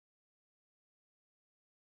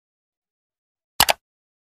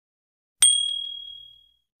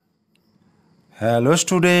Hello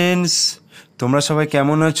students, তোমরা সবাই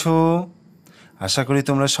কেমন আছো? আশা করি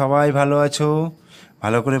তোমরা সবাই ভালো আছো,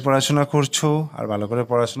 ভালো করে পড়াশোনা করছো। আর ভালো করে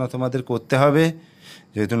পড়াশোনা তোমাদের করতে হবে,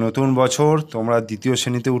 যেহেতু নতুন বছর, তোমরা দ্বিতীয়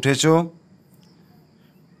শ্রেণীতে উঠেছো।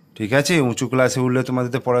 ঠিক আছে, উঁচু ক্লাসে উঠলে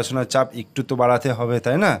তোমাদের তো পড়াশোনার চাপ একটু তো বাড়াতে হবে,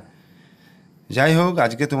 তাই না? যাই হোক,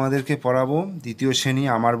 আজকে তোমাদেরকে পড়াবো দ্বিতীয় শ্রেণী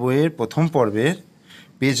আমার বইয়ের প্রথম পর্বের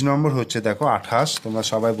পেজ নম্বর হচ্ছে দেখো 28। তোমরা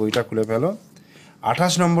সবাই বইটা খুলে ফেলো।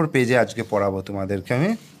 28 নম্বর পেজে আজকে পড়াবো তোমাদেরকে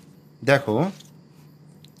আমি। দেখো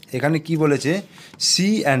এখানে কি বলেছে, সি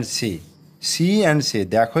অ্যান্ড সে,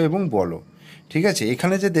 দেখো এবং বলো। ঠিক আছে,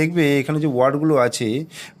 এখানে যে দেখবে, এখানে যে ওয়ার্ডগুলো আছে,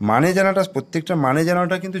 মানে জানাটা, প্রত্যেকটা মানে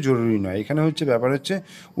জানাটা কিন্তু জরুরি নয়। এখানে হচ্ছে ব্যাপার হচ্ছে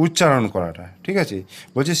উচ্চারণ করাটা। ঠিক আছে,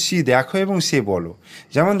 বলছে সি দেখো এবং সে বলো।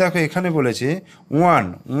 যেমন দেখো এখানে বলেছে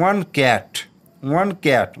ওয়ান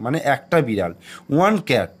ক্যাট মানে একটা বিড়াল, ওয়ান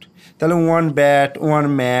ক্যাট। তাহলে one bat, one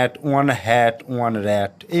mat, one hat, one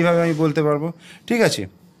rat, এইভাবে আমি বলতে পারবো। ঠিক আছে,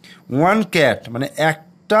 ওয়ান ক্যাট মানে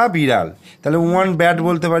একটা বিড়াল, তাহলে ওয়ান ব্যাট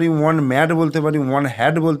বলতে পারি, ওয়ান ম্যাট বলতে পারি, ওয়ান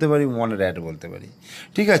হ্যাট বলতে পারি, ওয়ান র্যাট বলতে পারি।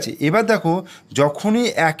 ঠিক আছে, এবার দেখো যখনই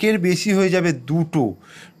একের বেশি হয়ে যাবে দুটো,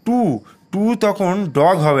 টু তখন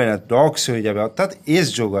ডগ হবে না, ডগস হয়ে যাবে, অর্থাৎ এস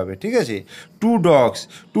যোগ হবে। ঠিক আছে, two dogs,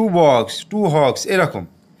 to box, two Hawks, এরকম।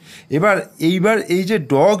 এইবার এই যে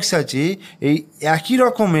ডগস আছে, এই একই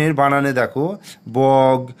রকমের বানানে দেখো,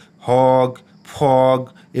 বগ, হগ, ফগ,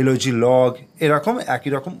 এলজি লগ, এরকম একই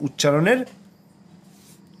রকম উচ্চারণের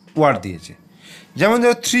ওয়ার্ড দিয়েছে। যেমন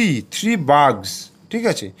ধরো থ্রি বাগস। ঠিক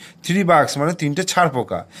আছে, থ্রি বাগস মানে তিনটে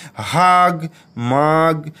ছারপোকা, হাগ,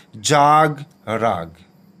 মাগ, জাগ, রাগ।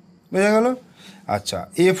 বোঝা গেল? আচ্ছা,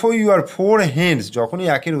 ফোর হেন্স, যখনই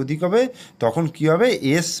একের অধিক হবে তখন কি হবে,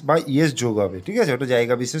 এস বা ইএস যোগ হবে। ঠিক আছে, ওটা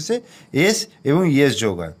জায়গা বিশেষে এস এবং ইএস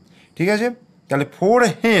যোগ হয়। ঠিক আছে, তাহলে ফোর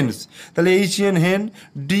হেন্স, তাহলে HEN হেন,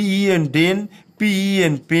 DEN ডেন,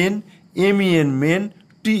 PEN pen, MEN main,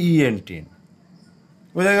 TEN ten.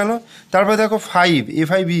 বোঝা গেল? তারপরে দেখো ফাইভ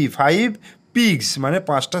পিগস মানে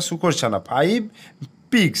পাঁচটা শুকর ছানা, ফাইভ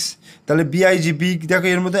পিগস। তাহলে BIG বিগ, দেখো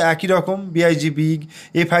এর মধ্যে একই রকম, BIG big,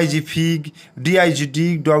 FIG fig, DIG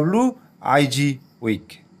ডিগ, WIG week.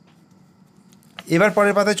 এবার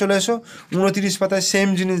পরের পাতায় চলে এসো, 29 পাতায় সেম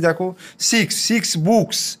জিনিস দেখো, সিক্স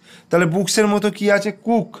বুকস। তাহলে বুকসের মতো কি আছে,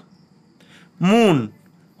 কুক, মুন,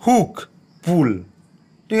 হুক, পুল।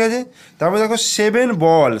 ঠিক আছে, তারপর দেখো সেভেন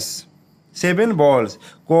বলস,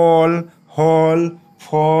 কল, হল,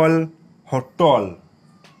 ফল, হটল।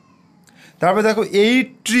 তারপর দেখো 8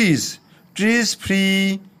 ট্রিজ ফ্রি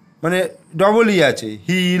মানে ডবল ই আছে,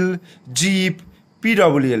 হিল, জিপ,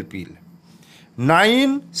 PWL পিল। 9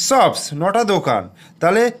 শপস, 9টা দোকান,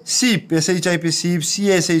 তাহলে sheep, SHIP sheep,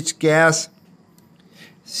 CSH cash,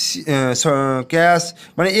 cash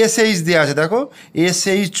মানে SH দেওয়া আছে, দেখো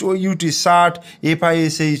SHOUT শার্ট,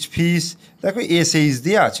 FISH ফিস, দেখো SH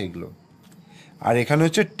দিয়ে আছে এগুলো। আর এখানে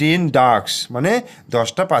হচ্ছে 10 ডাকস মানে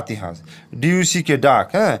 10টা পাতিহাঁস, DUCK ডাক,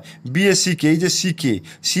 হ্যাঁ, BSCK এই যে সিকে,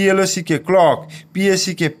 CLOCK clock,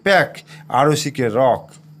 PSCK pack, ROCK rock.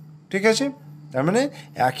 ঠিক আছে, তার মানে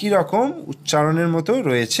একই রকম উচ্চারণের মতো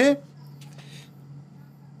রয়েছে।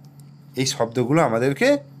 এই শব্দগুলো আমাদেরকে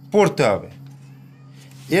পড়তে হবে।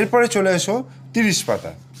 এরপরে চলে এসো 30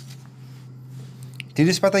 পাতা।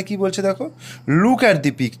 30 পাতায় কী বলছে দেখো, look at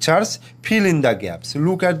the pictures, fill in the gaps.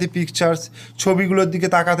 Look at the pictures, ছবিগুলোর দিকে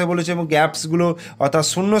তাকাতে বলেছে এবং গ্যাপসগুলো অর্থাৎ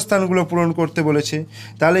শূন্যস্থানগুলো পূরণ করতে বলেছে।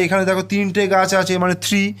 তাহলে এখানে দেখো 3টে গাছ আছে, মানে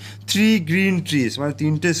থ্রি গ্রিন ট্রিজ, মানে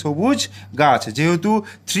 3টে সবুজ গাছ। যেহেতু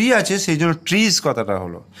 3 আছে সেই জন্য ট্রিজ কথাটা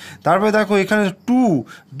হলো। তারপরে দেখো এখানে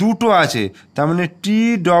দুটো আছে, তার মানে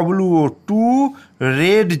TWO, টু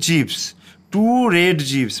রেড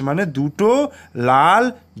জিপস মানে দুটো লাল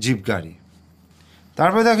জিপ গাড়ি।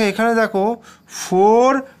 তারপরে দেখো এখানে দেখো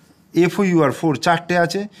FOUR 4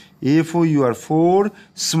 আছে, FOUR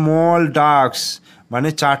স্মল ডাকস মানে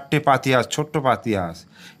 4টে পাতিহাঁস, ছোট্ট পাতিহাঁস।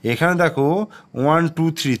 এখানে দেখো 1 2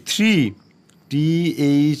 3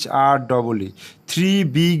 THREE 3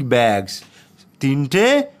 বিগ ব্যাগস, 3টে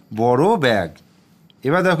বড় ব্যাগ।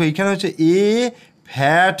 এবার দেখো এখানে হচ্ছে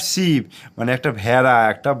ফ্যাট শিপ মানে একটা ভেড়া,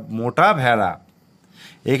 একটা মোটা ভেড়া।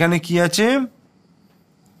 এখানে কি আছে,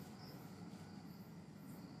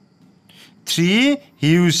 3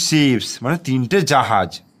 হিউজ শিপস মানে 3টে জাহাজ,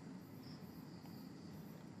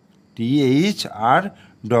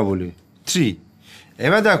 THREE।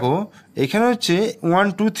 এবার দেখো এখানে হচ্ছে 1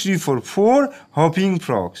 2 3 4 hopping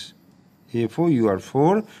frogs,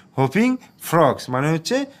 FOUR hopping frogs মানে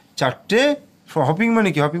হচ্ছে 4টে। হপিং মানে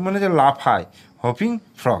কি, হপিং মানে যে লাফায়, হপিং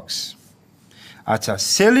ফ্রগস। আচ্ছা,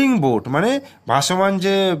 সেলিং বোট মানে ভাসমান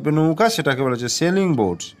যে নৌকা সেটাকে বলেছে সেলিং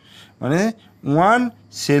বোটস, মানে 1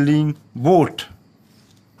 সেলিং বোট।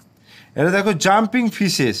 এটা দেখো জাম্পিং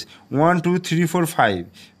ফিশেস 1 2 3 4 5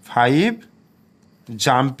 5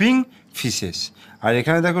 জাম্পিং ফিশেস। আর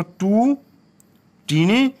এখানে দেখো 2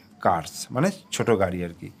 টিনি কার্স, মানে ছোট গাড়ি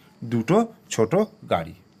আর কি, দুটো ছোট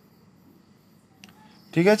গাড়ি।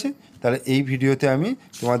 ঠিক আছে, তাহলে এই ভিডিওতে আমি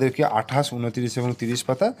তোমাদেরকে 28, 29 এবং 30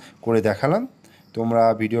 পাতা করে দেখালাম। তোমরা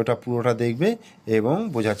ভিডিওটা পুরোটা দেখবে এবং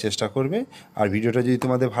বোঝার চেষ্টা করবে। আর ভিডিওটা যদি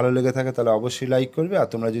তোমাদের ভালো লেগে থাকে তাহলে অবশ্যই লাইক করবে। আর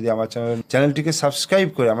তোমরা যদি আমার চ্যানেলটিকে সাবস্ক্রাইব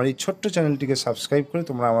করে, আমার এই ছোট্ট চ্যানেলটিকে সাবস্ক্রাইব করে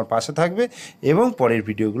তোমরা আমার পাশে থাকবে এবং পরের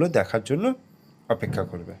ভিডিওগুলো দেখার জন্য অপেক্ষা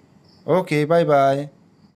করবে। ওকে, বাই বাই।